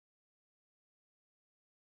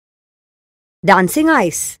Dancing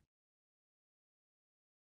ice.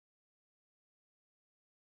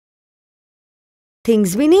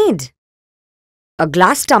 Things we need: a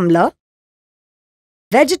glass tumbler,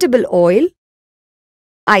 vegetable oil,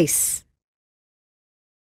 ice.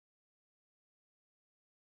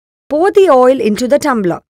 Pour the oil into the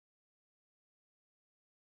tumbler.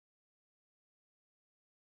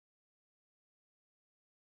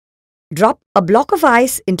 Drop a block of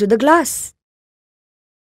ice into the glass.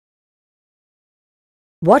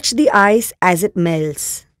 Watch the ice as it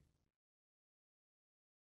melts.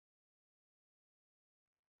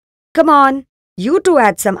 Come on, you too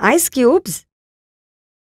add some ice cubes.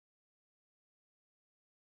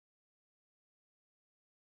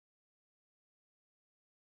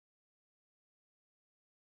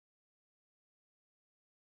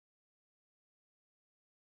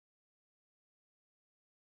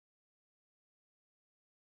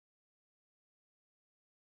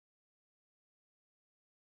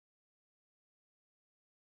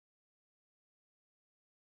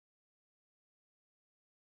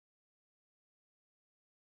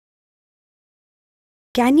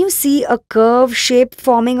 Can you see a curve shape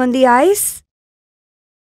forming on the ice?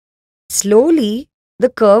 Slowly, the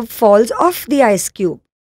curve falls off the ice cube.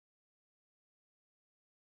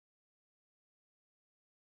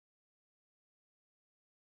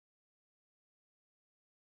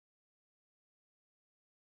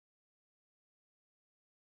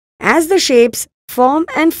 As the shapes form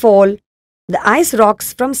and fall, the ice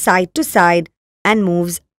rocks from side to side and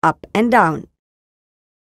moves up and down.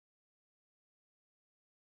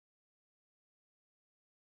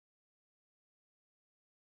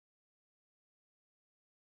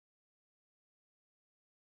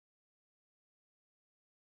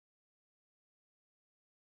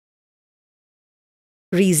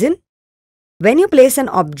 Reason: when you place an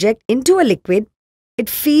object into a liquid, it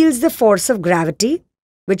feels the force of gravity,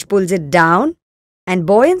 which pulls it down, and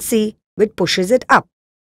buoyancy, which pushes it up.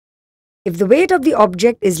 If the weight of the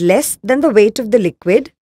object is less than the weight of the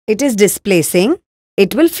liquid it is displacing,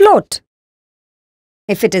 it will float.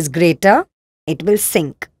 If it is greater, it will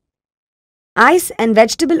sink. Ice and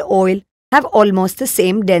vegetable oil have almost the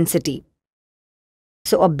same density.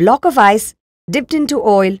 So a block of ice dipped into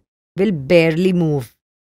oil will barely move.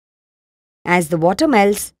 As the water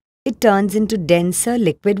melts, it turns into denser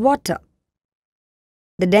liquid water.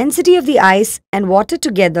 The density of the ice and water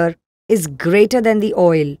together is greater than the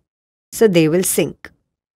oil, so they will sink.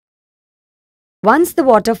 Once the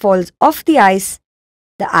water falls off the ice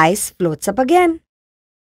floats up again.